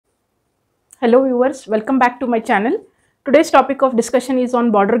Hello viewers, welcome back to my channel. Today's topic of discussion is on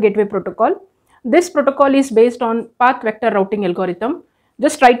Border Gateway Protocol. This protocol is based on path vector routing algorithm.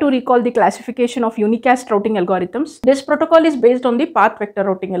 Just try to recall the classification of unicast routing algorithms. This protocol is based on the path vector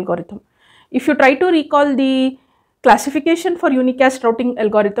routing algorithm. If you try to recall the classification for unicast routing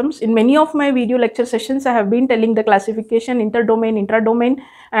algorithms, in many of my video lecture sessions I have been telling the classification interdomain, intradomain,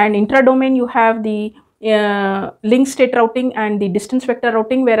 and intradomain you have the link state routing and the distance vector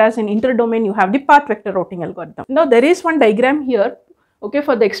routing, whereas in interdomain you have the path vector routing algorithm. Now there is one diagram here. Okay,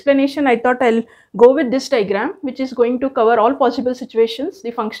 for the explanation I thought I'll go with this diagram, which is going to cover all possible situations,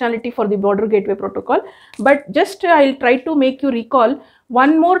 the functionality for the border gateway protocol. But just I'll try to make you recall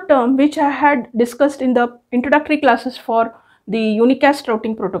one more term which I had discussed in the introductory classes for the unicast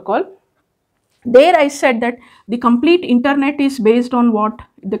routing protocol. There I said that the complete internet is based on what?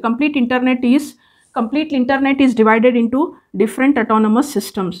 The complete internet is divided into different autonomous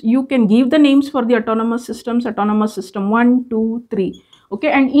systems. You can give the names for the autonomous systems, autonomous system 1, 2, 3. Okay,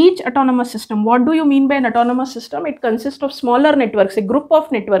 and each autonomous system, what do you mean by an autonomous system? It consists of smaller networks, a group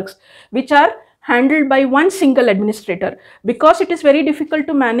of networks which are handled by one single administrator. Because it is very difficult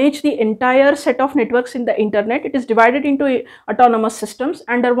to manage the entire set of networks in the internet, it is divided into autonomous systems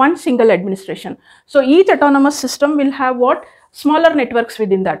under one single administration. So each autonomous system will have what? Smaller networks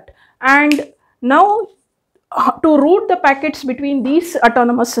within that. And now to route the packets between these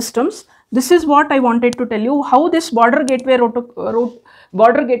autonomous systems, this is what I wanted to tell you, how this border gateway routing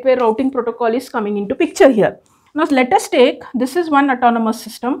protocol is coming into picture here. Now let us take, this is one autonomous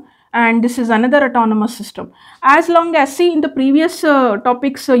system and this is another autonomous system. As long as, see, in the previous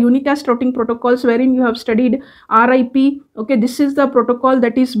topics, unicast routing protocols wherein you have studied RIP, okay, this is the protocol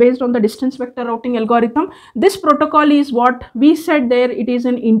that is based on the distance vector routing algorithm. This protocol is what we said there, it is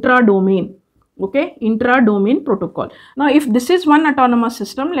an intra-domain. Okay, intra-domain protocol. Now if this is one autonomous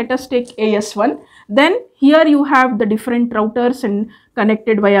system, let us take AS1, then here you have the different routers and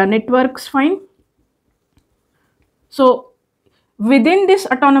connected via networks, fine. So within this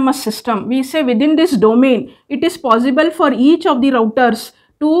autonomous system, we say within this domain, it is possible for each of the routers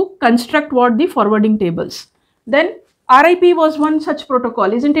to construct what? The forwarding tables. Then RIP was one such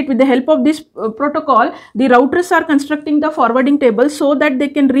protocol, isn't it? With the help of this protocol, the routers are constructing the forwarding tables so that they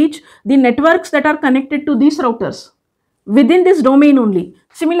can reach the networks that are connected to these routers within this domain only.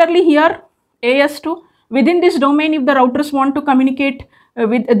 Similarly here, AS2, within this domain, if the routers want to communicate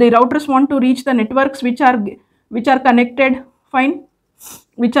with the routers want to reach the networks which are connected, fine,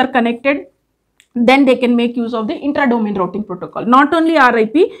 which are connected, then they can make use of the intra-domain routing protocol. Not only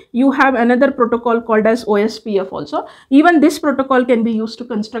RIP, you have another protocol called as OSPF also. Even this protocol can be used to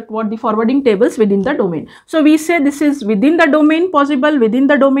construct what? The forwarding tables within the domain. So we say this is within the domain possible, within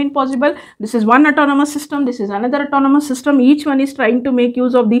the domain possible. This is one autonomous system, this is another autonomous system. Each one is trying to make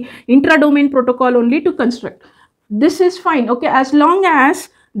use of the intra-domain protocol only to construct. This is fine, okay, as long as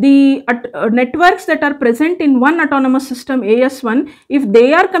the networks that are present in one autonomous system AS1, if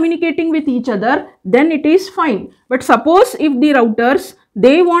they are communicating with each other, then it is fine. But suppose if the routers,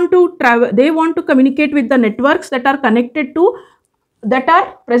 they want to communicate with the networks that are connected to, that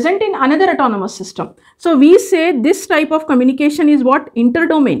are present in another autonomous system. So we say this type of communication is what?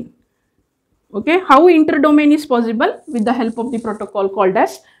 Interdomain. Okay, how interdomain is possible? With the help of the protocol called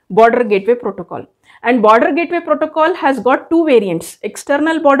as border gateway protocol. And border gateway protocol has got two variants,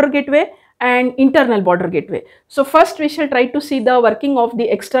 external border gateway and internal border gateway. So first we shall try to see the working of the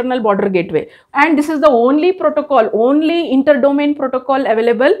external border gateway, and this is the only protocol, only interdomain protocol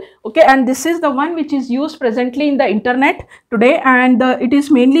available. Okay, and this is the one which is used presently in the internet today, and it is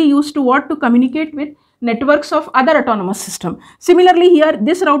mainly used to what? To communicate with networks of other autonomous system. Similarly here,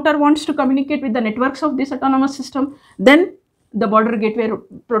 this router wants to communicate with the networks of this autonomous system, then the border gateway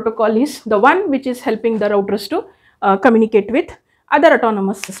protocol is the one which is helping the routers to communicate with other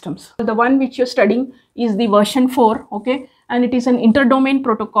autonomous systems. The one which you're studying is the version 4, okay, and it is an interdomain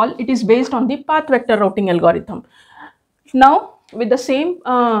protocol. It is based on the path vector routing algorithm. Now with the same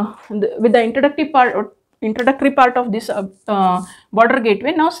with the introductory part of this border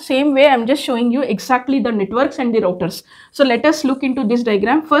gateway, now same way I'm just showing you exactly the networks and the routers. So let us look into this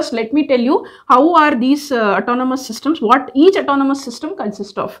diagram. First let me tell you how are these autonomous systems, what each autonomous system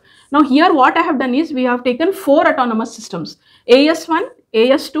consists of. Now here what I have done is we have taken 4 autonomous systems, AS1,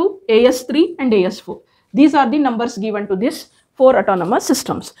 AS2, AS3 and AS4. These are the numbers given to this 4 autonomous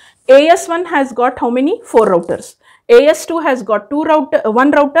systems. AS1 has got how many? 4 routers. AS2 has got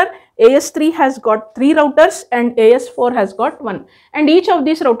 1 router, AS3 has got 3 routers and AS4 has got 1, and each of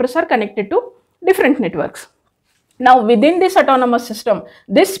these routers are connected to different networks. Now within this autonomous system,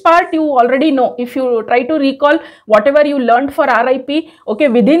 this part you already know. If you try to recall whatever you learned for RIP, okay,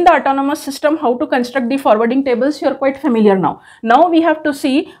 within the autonomous system, how to construct the forwarding tables, you are quite familiar now. Now we have to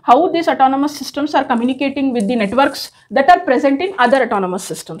see how these autonomous systems are communicating with the networks that are present in other autonomous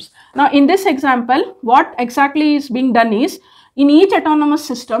systems. Now in this example, what exactly is being done is, in each autonomous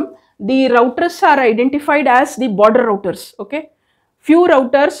system, the routers are identified as the border routers, okay. Few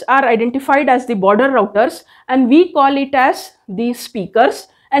routers are identified as the border routers and we call it as the speakers,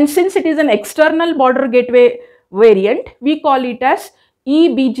 and since it is an external border gateway variant, we call it as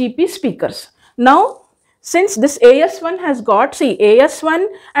eBGP speakers. Now since this AS1 has got, see AS1,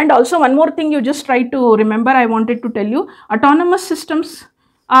 and also one more thing you just try to remember, I wanted to tell you, autonomous systems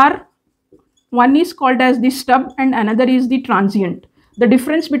are, one is called as the stub and another is the transient. The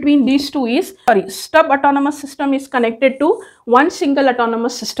difference between these two is, stub autonomous system is connected to one single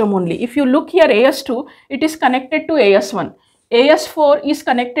autonomous system only. If you look here, AS2, it is connected to AS1. AS4 is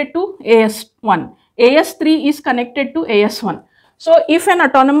connected to AS1. AS3 is connected to AS1. So if an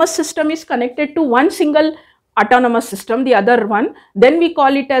autonomous system is connected to one single autonomous system, the other one, then we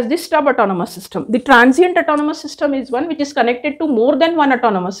call it as the stub autonomous system. The transient autonomous system is one which is connected to more than one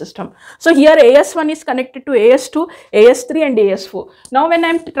autonomous system. So here AS1 is connected to AS2, AS3 and AS4. Now when I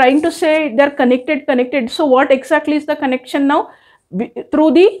am trying to say they are connected, so what exactly is the connection now?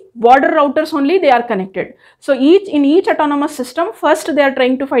 Through the border routers only they are connected. So in each autonomous system, first they are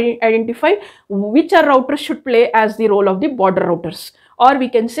trying to identify which routers should play as the role of the border routers, or we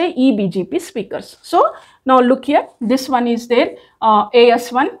can say eBGP speakers. So now look here, this one is there,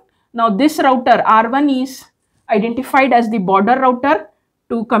 AS1. Now this router R1 is identified as the border router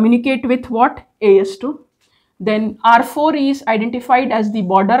to communicate with what? AS2. Then R4 is identified as the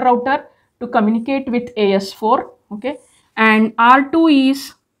border router to communicate with AS4, okay. And R2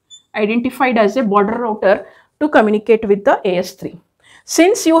 is identified as a border router to communicate with the AS3.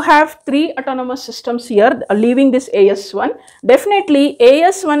 Since you have three autonomous systems here, leaving this AS1, definitely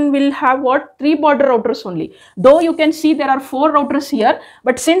AS1 will have what? Three border routers only. Though you can see there are four routers here,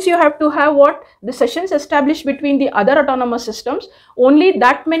 but since you have to have what? The sessions established between the other autonomous systems, only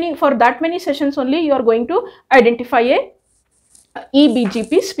that many, for that many sessions only you are going to identify a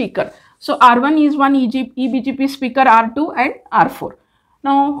eBGP speaker. So R1 is one eBGP speaker, R2 and R4.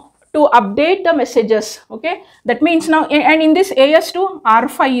 Now to update the messages, okay, that means now, and in this AS2,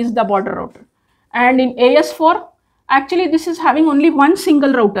 R5 is the border router, and in AS4, actually this is having only one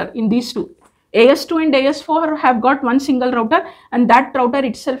single router. In these two, AS2 and AS4 have got one single router, and that router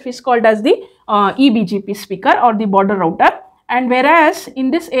itself is called as the eBGP speaker or the border router, and whereas in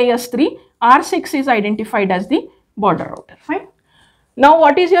this AS3, R6 is identified as the border router, fine. Now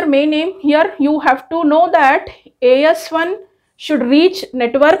what is your main aim here? You have to know that AS1 should reach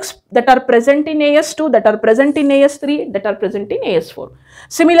networks that are present in AS2, that are present in AS3, that are present in AS4.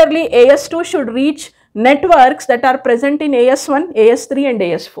 Similarly, AS2 should reach networks that are present in AS1, AS3 and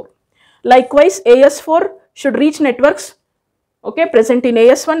AS4. Likewise, AS4 should reach networks, okay, present in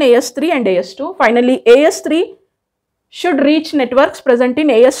AS1, AS3 and AS2. Finally, AS3 should reach networks present in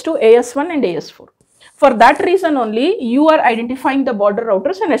AS2, AS1 and AS4. For that reason only, you are identifying the border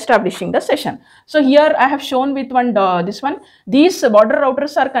routers and establishing the session. So here I have shown with one, this one, these border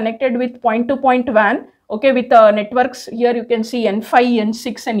routers are connected with point-to-point WAN, okay, with networks. Here you can see N5,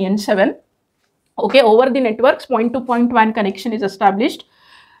 N6 and N7. Okay, over the networks, point-to-point WAN connection is established.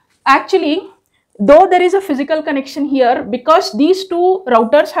 Actually, though there is a physical connection here, because these two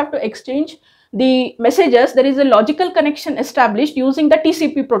routers have to exchange the messages, there is a logical connection established using the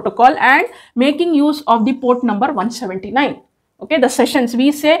TCP protocol and making use of the port number 179. Okay, the sessions,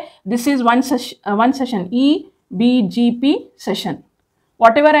 we say this is one session, eBGP session.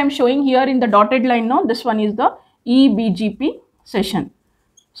 Whatever I am showing here in the dotted line now, this one is the eBGP session.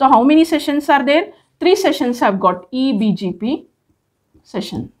 So how many sessions are there? 3 sessions have got eBGP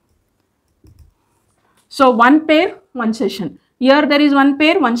session. So one pair, one session. Here there is one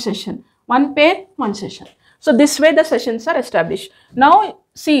pair, one session. One pair, one session. So this way the sessions are established. Now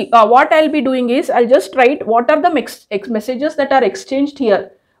see, what I'll be doing is, I'll just write what are the messages that are exchanged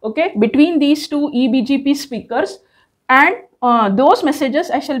here, okay, between these two eBGP speakers, and those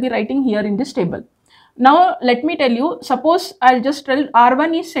messages I shall be writing here in this table. Now let me tell you, suppose I'll just tell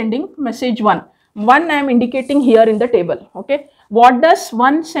R1 is sending message 1. 1 I am indicating here in the table, okay. What does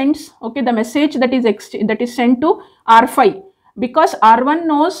 1 sends? Okay, the message that is sent to R5. Because R1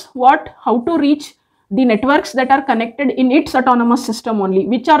 knows what, how to reach the networks that are connected in its autonomous system only.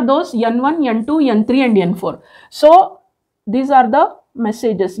 Which are those? N1, N2, N3 and N4. So these are the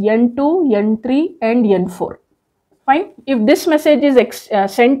messages N2, N3 and N4. Fine. If this message is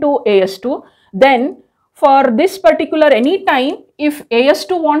sent to AS2, then for this particular any time, if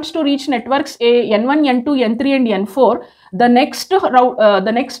AS2 wants to reach networks N1, N2, N3 and N4, the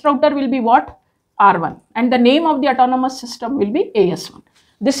next router will be what? R1, and the name of the autonomous system will be AS1.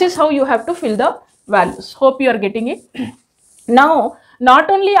 This is how you have to fill the values. Hope you are getting it. Now,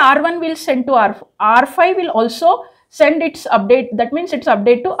 not only R1 will send to R4, R5 will also send its update. That means its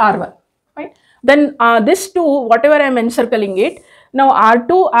update to R1, right? Then this 2, whatever I am encircling it, now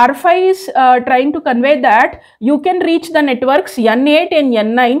R2, R5 is trying to convey that you can reach the networks N8 and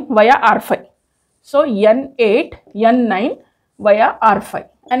N9 via R5. So, N8, N9 via R5.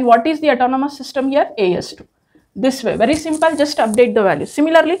 And what is the autonomous system here? AS2. This way, very simple, just update the value.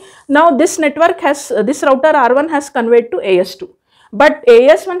 Similarly, now this network has, this router R1 has conveyed to AS2. But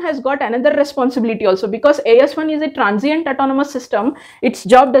AS1 has got another responsibility also, because AS1 is a transient autonomous system. Its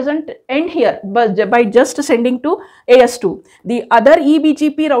job doesn't end here but by just sending to AS2. The other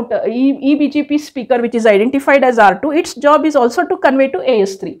eBGP router, eBGP speaker, which is identified as R2, its job is also to convey to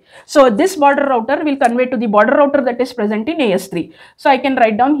AS3. So this border router will convey to the border router that is present in AS3. So I can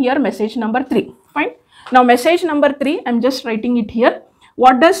write down here message number 3. Fine. Now message number 3, I am just writing it here.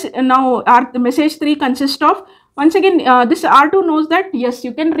 What does now the message 3 consist of? Once again, this R2 knows that yes,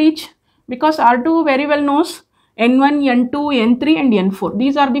 you can reach, because R2 very well knows N1, N2, N3 and N4.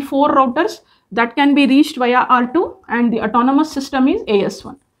 These are the 4 routers that can be reached via R2, and the autonomous system is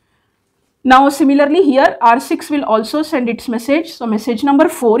AS1. Now similarly here R6 will also send its message. So message number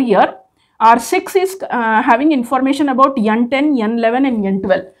 4 here, R6 is having information about N10, N11 and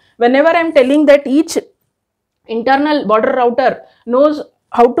N12. Whenever I am telling that each internal border router knows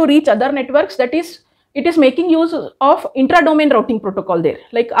how to reach other networks, that is, it is making use of intra-domain routing protocol there,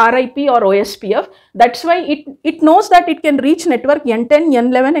 like RIP or OSPF. That's why it knows that it can reach network N10,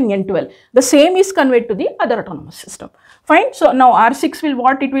 N11 and N12. The same is conveyed to the other autonomous system. Fine. So now R6 will,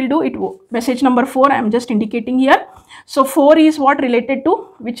 what it will do, message number 4 I am just indicating here. So 4 is what related to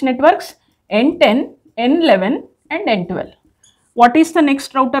which networks? N10, N11 and N12. What is the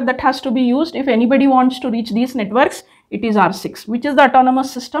next router that has to be used if anybody wants to reach these networks? It is R6, which is the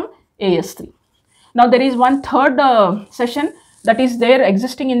autonomous system AS3. Now there is one third session that is there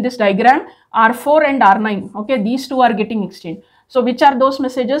existing in this diagram, R4 and R9. Okay, these two are getting exchanged. So which are those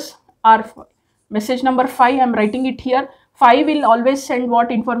messages? R4. Message number 5, I am writing it here. 5 will always send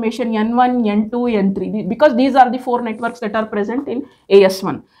what information? N1, N2, N3, because these are the 4 networks that are present in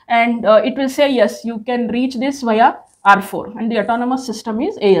AS1. And it will say yes, you can reach this via R4, and the autonomous system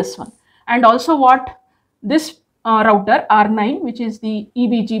is AS1. And also what? This router R9, which is the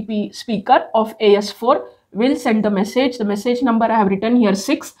eBGP speaker of AS4, will send the message. The message number I have written here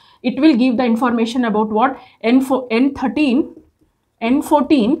 6. It will give the information about what? N13,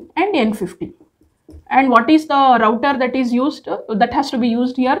 N14 and N15. And what is the router that is used, that has to be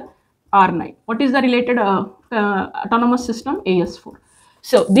used here? R9. What is the related autonomous system? AS4.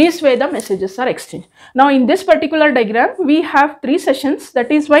 So this way the messages are exchanged. Now in this particular diagram we have 3 sessions.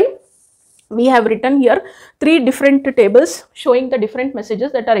 That is why we have written here 3 different tables showing the different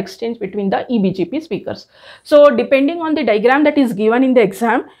messages that are exchanged between the eBGP speakers. So depending on the diagram that is given in the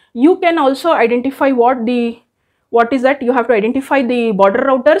exam, you can also identify what is that? You have to identify the border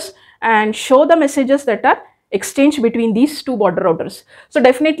routers and show the messages that are exchanged between these 2 border routers. So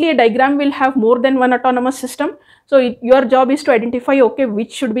definitely a diagram will have more than one autonomous system. So your job is to identify, okay,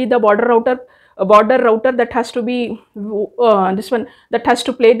 which should be the border router that has to be this one, that has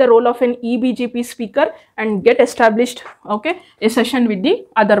to play the role of an eBGP speaker and get established, okay, a session with the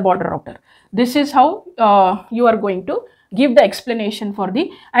other border router. This is how you are going to give the explanation for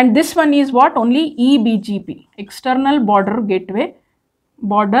the, and this one is what? Only eBGP, external border gateway,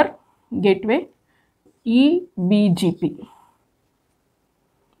 eBGP.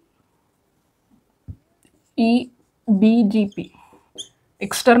 eBGP,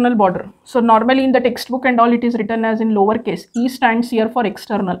 external border. So normally in the textbook and all it is written as in lowercase. E stands here for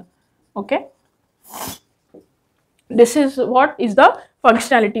external. Okay. This is what is the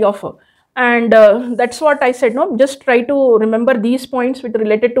functionality of and that's what I said. No, just try to remember these points with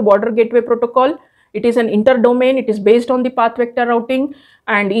related to border gateway protocol. It is an inter-domain. It is based on the path vector routing,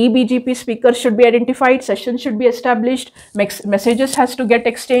 and eBGP speakers should be identified. Sessions should be established. Messages has to get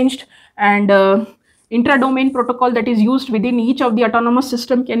exchanged, and intra-domain protocol that is used within each of the autonomous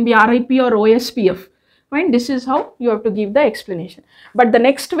system can be RIP or OSPF. Fine. This is how you have to give the explanation. But the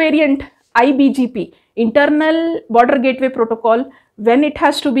next variant, iBGP, internal border gateway protocol, when it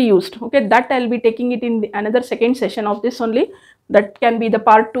has to be used, okay, that I'll be taking it in another second session of this only. That can be the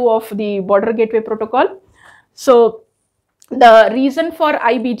part 2 of the border gateway protocol. So the reason for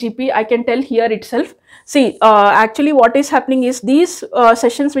eBGP I can tell here itself. See, actually what is happening is these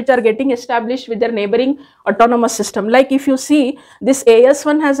sessions which are getting established with their neighboring autonomous system, like if you see this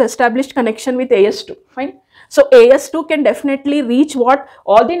AS1 has established connection with AS2, fine. So AS2 can definitely reach what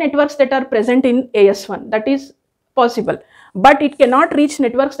all the networks that are present in AS1, that is possible, but it cannot reach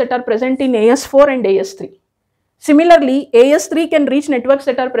networks that are present in AS4 and AS3. Similarly, AS3 can reach networks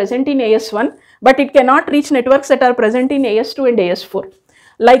that are present in AS1, but it cannot reach networks that are present in AS2 and AS4.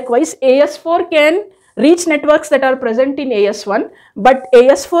 Likewise, AS4 can reach networks that are present in AS1, but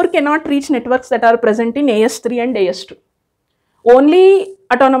AS4 cannot reach networks that are present in AS3 and AS2. Only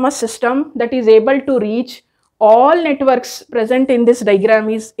autonomous system that is able to reach all networks present in this diagram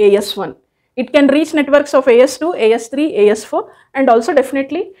is AS1. It can reach networks of AS2, AS3, AS4, and also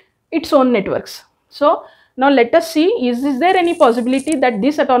definitely its own networks. So now let us see, is there any possibility that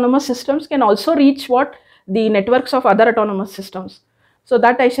these autonomous systems can also reach what the networks of other autonomous systems? So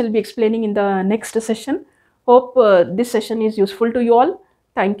that I shall be explaining in the next session. Hope this session is useful to you all.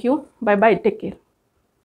 Thank you. Bye bye. Take care.